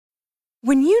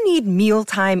When you need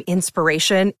mealtime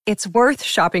inspiration, it's worth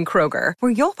shopping Kroger,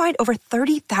 where you'll find over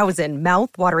 30,000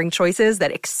 mouth-watering choices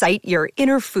that excite your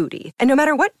inner foodie. And no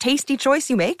matter what tasty choice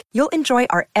you make, you'll enjoy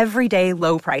our everyday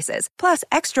low prices, plus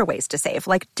extra ways to save,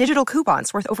 like digital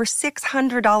coupons worth over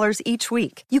 $600 each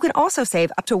week. You can also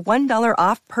save up to $1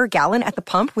 off per gallon at the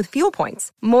pump with fuel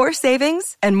points. More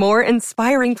savings and more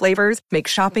inspiring flavors make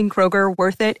shopping Kroger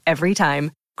worth it every time.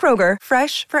 Kroger,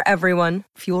 fresh for everyone.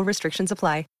 Fuel restrictions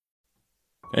apply.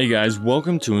 Hey guys,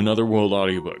 welcome to Another World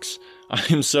Audiobooks. I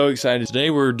am so excited.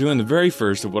 Today we're doing the very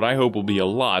first of what I hope will be a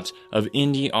lot of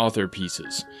indie author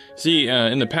pieces. See,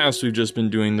 in the past we've just been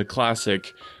doing the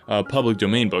classic public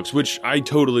domain books, which I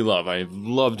totally love. I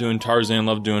love doing Tarzan,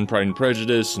 love doing Pride and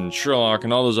Prejudice, and Sherlock,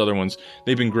 and all those other ones.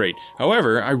 They've been great.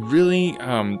 However, I really,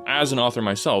 as an author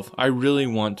myself, I really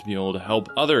want to be able to help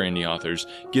other indie authors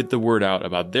get the word out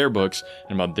about their books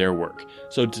and about their work.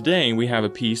 So today we have a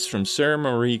piece from Sarah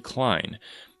Marie Klein.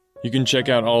 You can check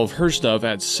out all of her stuff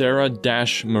at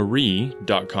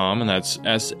sarah-marie.com, and that's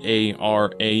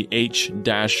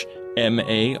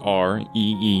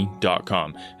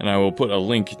sarah-maree.com. And I will put a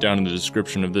link down in the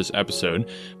description of this episode.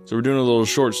 So we're doing a little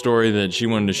short story that she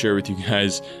wanted to share with you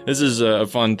guys. This is a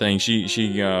fun thing.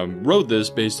 She wrote this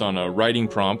based on a writing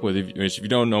prompt, which if you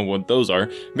don't know what those are,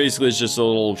 basically it's just a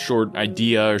little short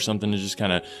idea or something to just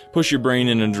kind of push your brain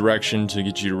in a direction to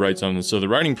get you to write something. So the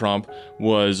writing prompt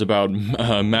was about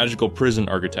magical prison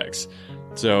architects.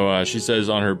 So she says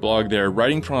on her blog there,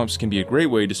 writing prompts can be a great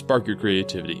way to spark your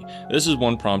creativity. This is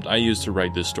one prompt I used to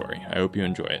write this story. I hope you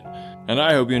enjoy it. And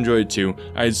I hope you enjoy it too.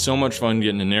 I had so much fun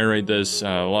getting to narrate this,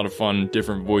 a lot of fun,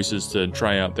 different voices to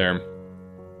try out there,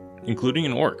 including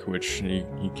an orc, which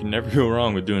you can never go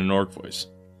wrong with doing an orc voice.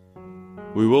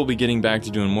 We will be getting back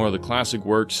to doing more of the classic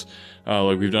works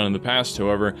like we've done in the past.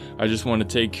 However, I just want to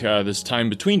take this time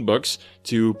between books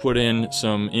to put in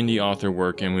some indie author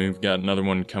work, and we've got another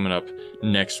one coming up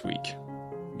next week.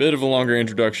 Bit of a longer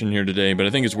introduction here today, but I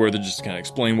think it's worth it just to kind of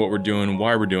explain what we're doing and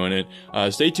why we're doing it.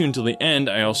 Stay tuned till the end.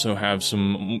 I also have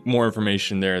some more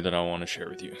information there that I want to share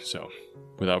with you. So,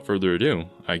 without further ado,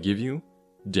 I give you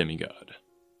Demigod.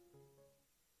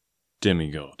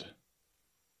 Demigod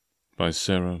by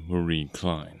Sarah Marie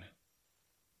Klein.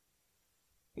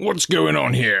 What's going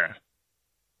on here?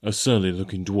 A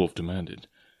surly-looking dwarf demanded.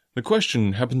 The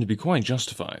question happened to be quite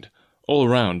justified. All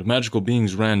around, magical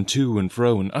beings ran to and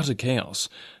fro in utter chaos.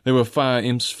 There were fire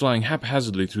imps flying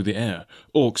haphazardly through the air,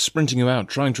 orcs sprinting about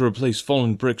trying to replace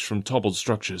fallen bricks from toppled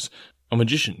structures, a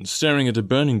magician staring at a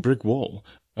burning brick wall,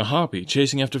 a harpy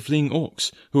chasing after fleeing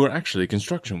orcs, who were actually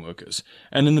construction workers,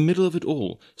 and in the middle of it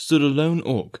all stood a lone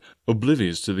orc,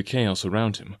 oblivious to the chaos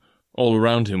around him. All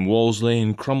around him walls lay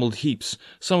in crumbled heaps,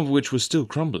 some of which were still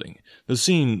crumbling. The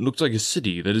scene looked like a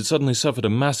city that had suddenly suffered a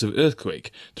massive earthquake,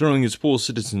 throwing its poor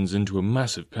citizens into a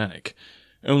massive panic.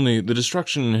 Only the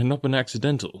destruction had not been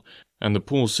accidental, and the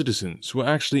poor citizens were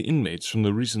actually inmates from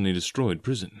the recently destroyed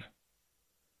prison.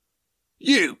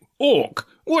 You, orc,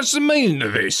 what's the meaning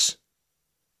of this?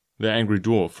 The angry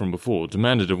dwarf from before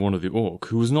demanded of one of the orc,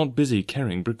 who was not busy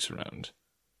carrying bricks around.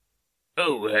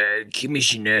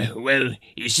 Commissioner, well,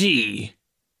 you see...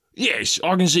 Yes,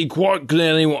 I can see quite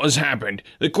clearly what has happened.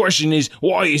 The question is,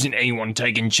 why isn't anyone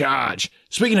taking charge?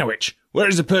 Speaking of which, where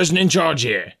is the person in charge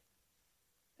here?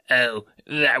 Oh,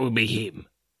 that would be him,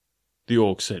 the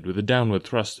orc said with a downward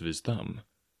thrust of his thumb.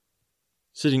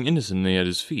 Sitting innocently at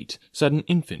his feet sat an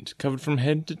infant covered from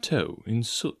head to toe in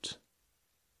soot.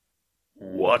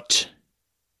 What?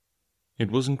 It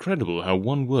was incredible how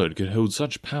one word could hold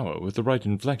such power with the right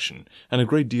inflection and a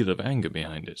great deal of anger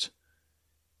behind it.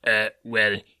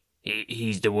 Well,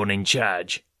 he's the one in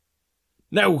charge.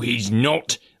 No, he's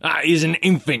not. That is an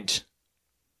infant.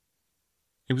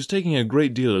 It was taking a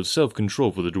great deal of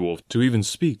self-control for the dwarf to even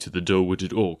speak to the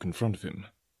dull-witted orc in front of him.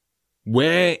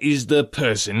 Where is the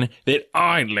person that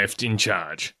I left in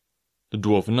charge? The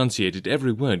dwarf enunciated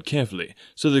every word carefully,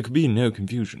 so there could be no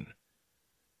confusion.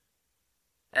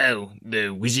 Oh,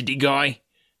 the wizardy guy?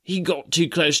 He got too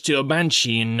close to a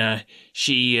banshee and,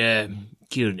 she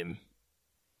killed him.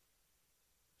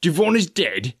 Javon is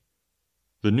dead?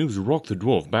 The news rocked the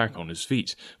dwarf back on his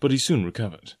feet, but he soon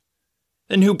recovered.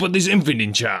 Then who put this infant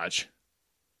in charge?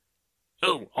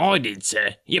 Oh, I did,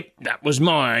 sir. Yep, that was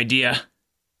my idea.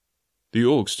 The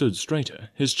orc stood straighter,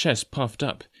 his chest puffed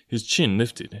up, his chin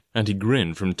lifted, and he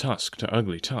grinned from tusk to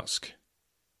ugly tusk.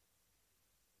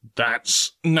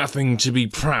 That's nothing to be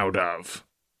proud of.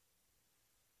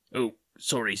 Oh,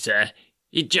 sorry, sir.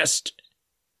 It just...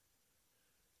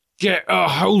 Get a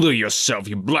hold of yourself,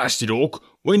 you blasted orc.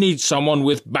 We need someone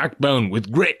with backbone,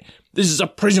 with grit. This is a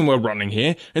prison we're running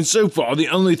here, and so far the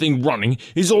only thing running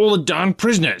is all the darn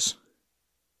prisoners.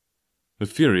 The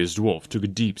furious dwarf took a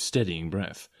deep, steadying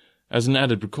breath. As an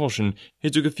added precaution, he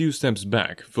took a few steps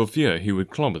back, for fear he would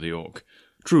clobber the orc.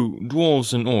 True,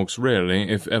 dwarves and orcs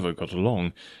rarely, if ever, got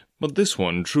along, but this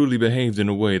one truly behaved in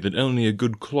a way that only a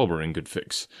good clobbering could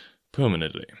fix,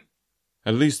 permanently.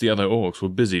 At least the other orcs were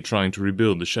busy trying to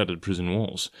rebuild the shattered prison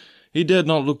walls. He dared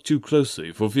not look too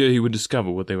closely, for fear he would discover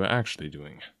what they were actually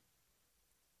doing.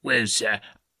 Well, sir,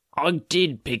 I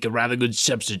did pick a rather good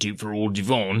substitute for old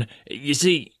Devon. You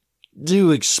see,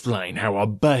 do explain how a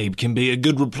babe can be a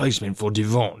good replacement for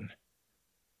Devon.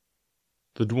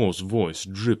 The dwarf's voice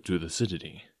dripped with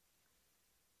acidity.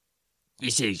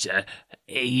 You see, sir,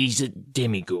 he's a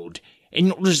demigod, and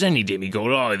not just any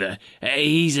demigod either.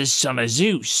 He's a son of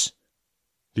Zeus.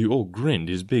 The orc grinned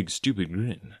his big, stupid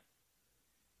grin.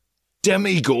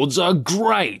 Demigods are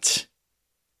great!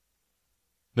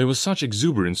 There was such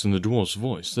exuberance in the dwarf's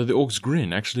voice that the orc's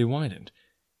grin actually widened.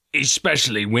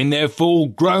 Especially when they're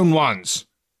full-grown ones.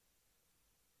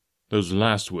 Those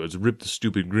last words ripped the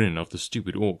stupid grin off the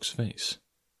stupid orc's face.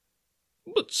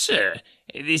 But, sir,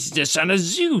 this is the son of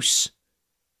Zeus.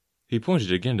 He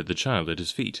pointed again at the child at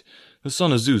his feet. The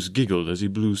son of Zeus giggled as he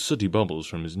blew sooty bubbles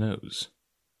from his nose.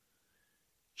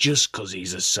 Just 'cause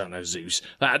he's a son of Zeus,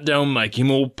 that don't make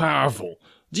him all powerful.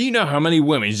 Do you know how many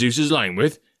women Zeus is lain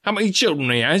with? How many children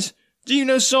he has? Do you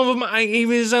know some of them ain't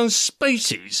even his own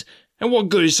species? And what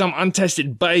good is some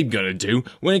untested babe gonna do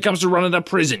when it comes to running a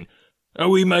prison?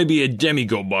 Oh, he may be a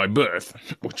demigod by birth,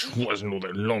 which wasn't all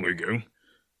that long ago.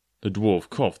 The dwarf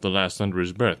coughed the last under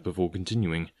his breath before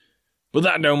continuing. But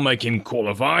that don't make him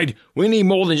qualified. We need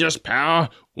more than just power.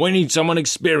 We need someone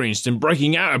experienced in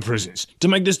breaking out of prisons to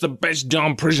make this the best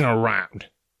darn prison around.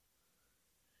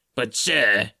 But,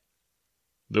 sir...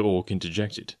 The orc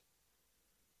interjected.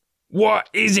 What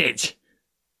is it?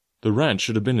 The rant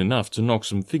should have been enough to knock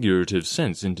some figurative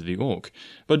sense into the orc,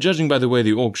 but judging by the way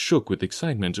the orc shook with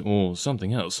excitement or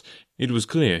something else, it was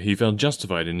clear he felt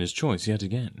justified in his choice yet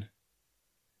again.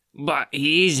 But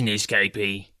he is an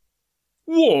escapee.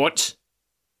 What?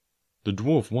 The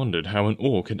dwarf wondered how an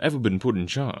orc had ever been put in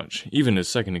charge, even as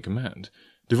second-in-command.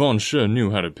 Devon sure knew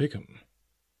how to pick him.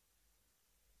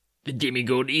 The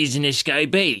demigod is an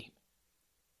escapee.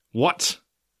 What?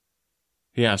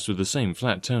 He asked with the same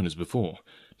flat tone as before.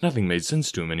 Nothing made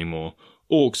sense to him anymore.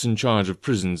 Orcs in charge of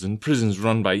prisons, and prisons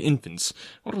run by infants.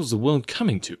 What was the world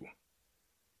coming to?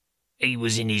 He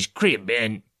was in his crib,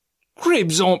 and...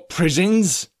 Cribs aren't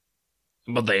prisons!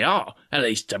 But they are. At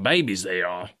least to babies they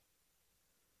are.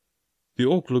 The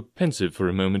orc looked pensive for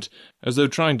a moment, as though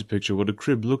trying to picture what a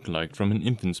crib looked like from an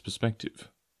infant's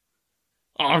perspective.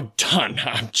 I'm done.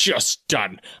 I'm just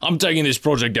done. I'm taking this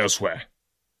project elsewhere.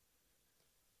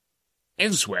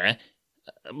 Elsewhere?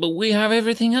 But we have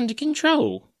everything under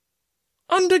control.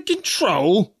 Under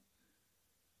control?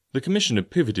 The commissioner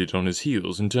pivoted on his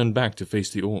heels and turned back to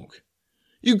face the orc.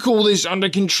 You call this under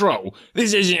control?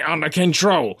 This isn't under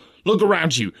control. Look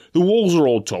around you. The walls are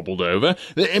all toppled over.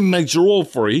 The inmates are all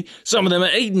free. Some of them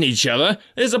are eating each other.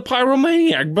 There's a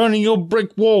pyromaniac burning your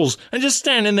brick walls and just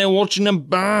standing there watching them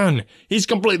burn. He's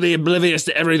completely oblivious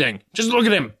to everything. Just look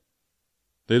at him.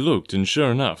 They looked, and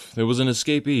sure enough, there was an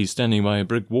escapee standing by a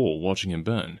brick wall watching him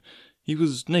burn. He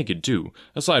was naked too,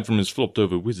 aside from his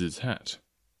flopped-over wizard's hat.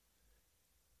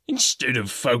 Instead of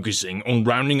focusing on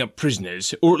rounding up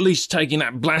prisoners, or at least taking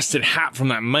that blasted hat from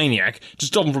that maniac to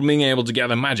stop him from being able to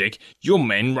gather magic, your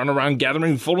men run around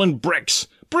gathering fallen bricks.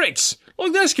 Bricks!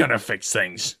 Like that's gonna fix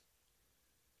things.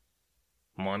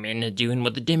 My men are doing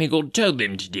what the demigod told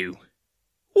them to do.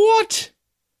 What?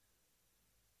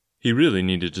 He really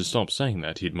needed to stop saying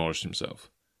that, he admonished himself.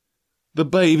 The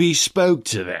baby spoke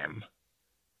to them.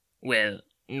 Well,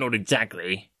 not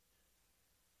exactly.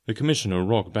 The commissioner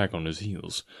rocked back on his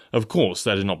heels. Of course,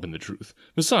 that had not been the truth.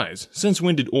 Besides, since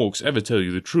when did orcs ever tell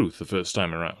you the truth the first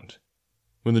time around?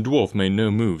 When the dwarf made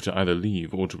no move to either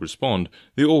leave or to respond,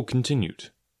 the orc continued.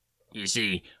 You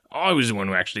see, I was the one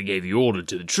who actually gave the order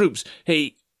to the troops.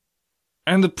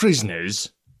 And the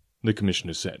prisoners, the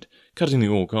commissioner said, cutting the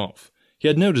orc off. He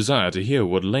had no desire to hear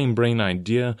what lame-brain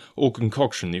idea or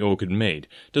concoction the orc had made,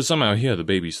 to somehow hear the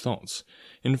baby's thoughts.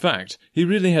 In fact, he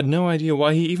really had no idea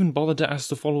why he even bothered to ask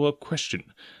the follow-up question.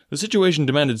 The situation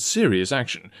demanded serious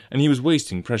action, and he was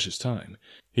wasting precious time.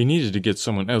 He needed to get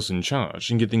someone else in charge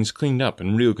and get things cleaned up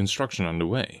and real construction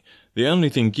underway. The only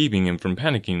thing keeping him from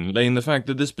panicking lay in the fact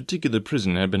that this particular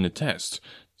prison had been a test.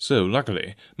 So,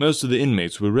 luckily, most of the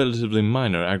inmates were relatively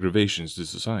minor aggravations to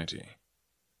society.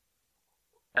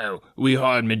 Oh, we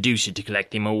hired Medusa to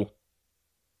collect them all.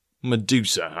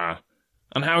 Medusa, huh?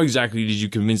 And how exactly did you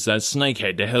convince that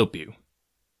snakehead to help you?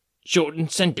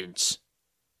 Shortened sentence.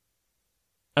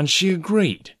 And she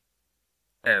agreed?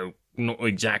 Oh, Not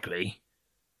exactly.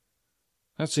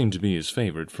 That seemed to be his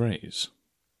favorite phrase.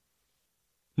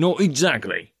 Not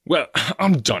exactly. Well,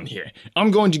 I'm done here.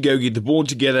 I'm going to go get the board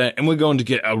together and we're going to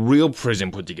get a real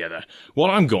prison put together.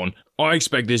 While I'm gone, I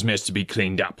expect this mess to be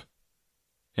cleaned up.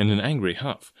 In an angry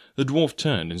huff, the dwarf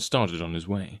turned and started on his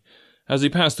way. As he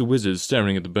passed the wizard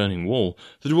staring at the burning wall,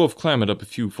 the dwarf clambered up a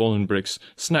few fallen bricks,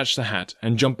 snatched the hat,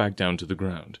 and jumped back down to the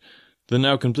ground. The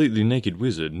now completely naked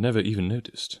wizard never even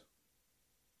noticed.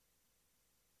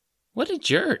 What a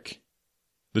jerk,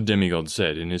 the demigod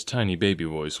said in his tiny baby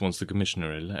voice once the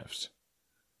commissioner had left.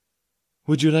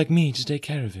 Would you like me to take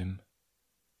care of him?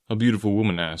 A beautiful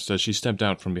woman asked as she stepped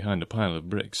out from behind a pile of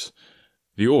bricks.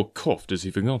 The orc coughed as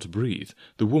he forgot to breathe.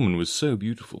 The woman was so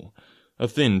beautiful. A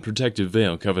thin, protective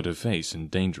veil covered her face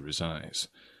and dangerous eyes.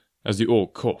 As the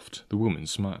orc coughed, the woman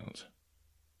smiled.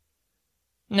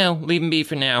 No, leave him be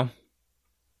for now,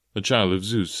 the child of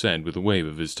Zeus said with a wave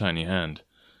of his tiny hand.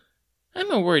 I'm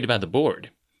more worried about the board.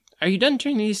 Are you done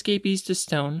turning the escapees to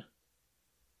stone?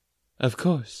 Of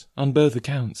course, on both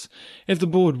accounts. If the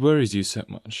board worries you so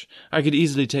much, I could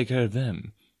easily take care of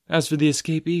them. As for the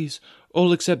escapees,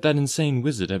 all except that insane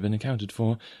wizard have been accounted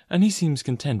for, and he seems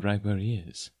content right where he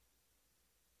is.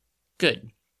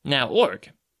 Good. Now, Orc.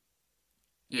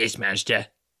 Yes, master.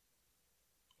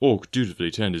 Orc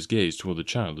dutifully turned his gaze toward the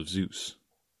child of Zeus.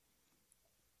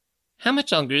 How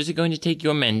much longer is it going to take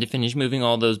your men to finish moving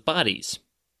all those bodies?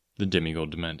 The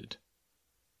demigod demanded.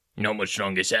 Not much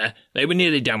longer, sir. They were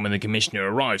nearly done when the commissioner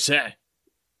arrived, sir.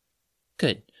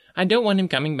 Good. I don't want him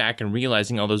coming back and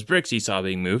realizing all those bricks he saw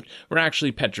being moved were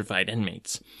actually petrified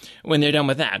inmates. When they're done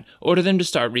with that, order them to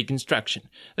start reconstruction.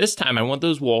 This time I want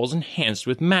those walls enhanced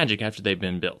with magic after they've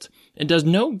been built. It does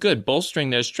no good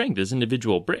bolstering their strength as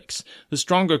individual bricks. The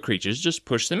stronger creatures just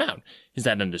push them out. Is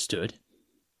that understood?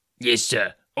 Yes,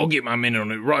 sir. I'll get my men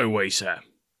on it right away, sir.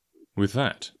 With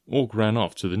that, Orc ran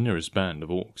off to the nearest band of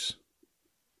orcs.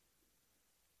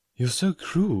 You're so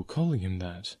cruel calling him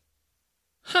that.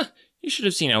 Huh, you should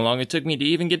have seen how long it took me to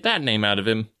even get that name out of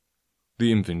him. The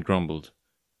infant grumbled.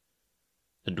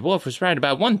 The dwarf was right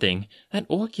about one thing. That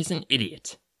orc is an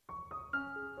idiot.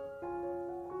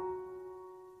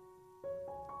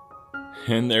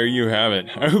 And there you have it.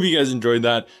 I hope you guys enjoyed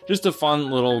that. Just a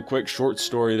fun little quick short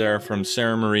story there from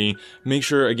Sarah Marie. Make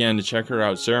sure again to check her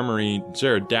out,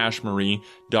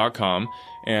 sarah-marie.com,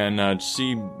 and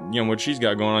see what she's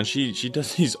got going on. She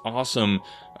does these awesome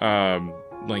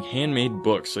like handmade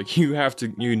books. Like you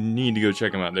need to go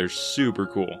check them out. They're super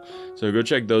cool. So go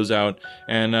check those out,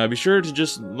 and be sure to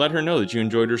just let her know that you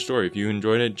enjoyed her story. If you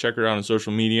enjoyed it, check her out on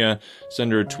social media,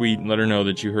 send her a tweet, and let her know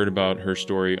that you heard about her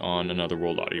story on Another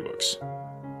World Audiobooks.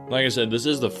 Like I said, this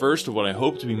is the first of what I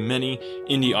hope to be many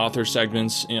indie author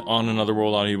segments on Another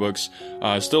World Audiobooks.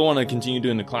 Still want to continue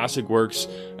doing the classic works,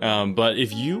 but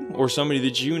if you or somebody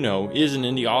that you know is an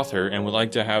indie author and would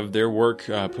like to have their work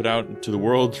put out to the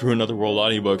world through Another World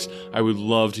Audiobooks, I would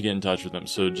love to get in touch with them.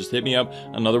 So just hit me up,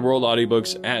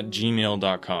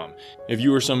 anotherworldaudiobooks@gmail.com. If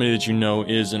you or somebody that you know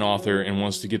is an author and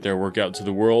wants to get their work out to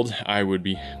the world, I would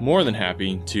be more than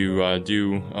happy to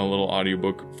do a little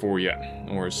audiobook for you,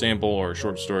 or a sample, or a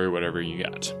short story, or whatever you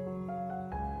got.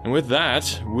 And with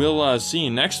that, we'll see you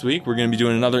next week. We're going to be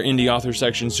doing another indie author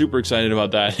section. Super excited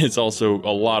about that. It's also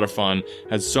a lot of fun.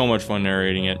 Had so much fun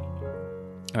narrating it.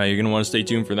 You're going to want to stay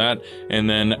tuned for that. And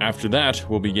then after that,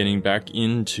 we'll be getting back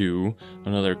into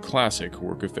another classic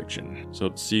work of fiction.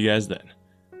 So see you guys then.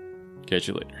 Catch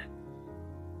you later.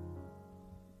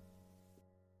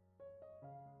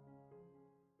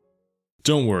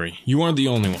 Don't worry, you aren't the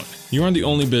only one. You aren't the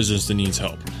only business that needs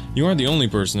help. You aren't the only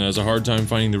person that has a hard time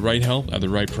finding the right help at the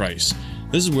right price.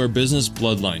 This is where Business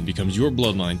Bloodline becomes your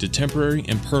bloodline to temporary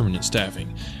and permanent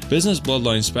staffing. Business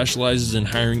Bloodline specializes in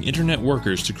hiring internet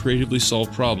workers to creatively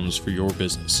solve problems for your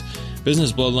business.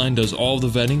 Business Bloodline does all the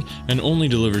vetting and only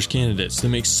delivers candidates that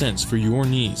make sense for your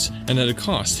needs and at a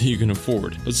cost that you can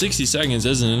afford. But 60 seconds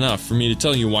isn't enough for me to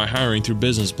tell you why hiring through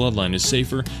Business Bloodline is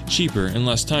safer, cheaper, and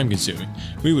less time-consuming.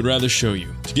 We would rather show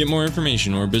you. To get more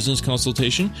information or a business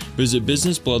consultation, visit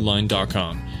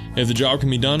businessbloodline.com. If the job can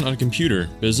be done on a computer,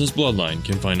 Business Bloodline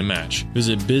can find a match.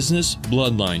 Visit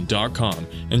businessbloodline.com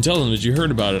and tell them that you heard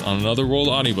about it on Another World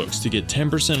Audiobooks to get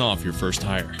 10% off your first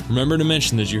hire. Remember to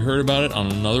mention that you heard about it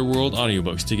on Another World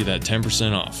Audiobooks to get that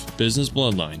 10% off.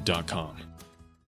 businessbloodline.com.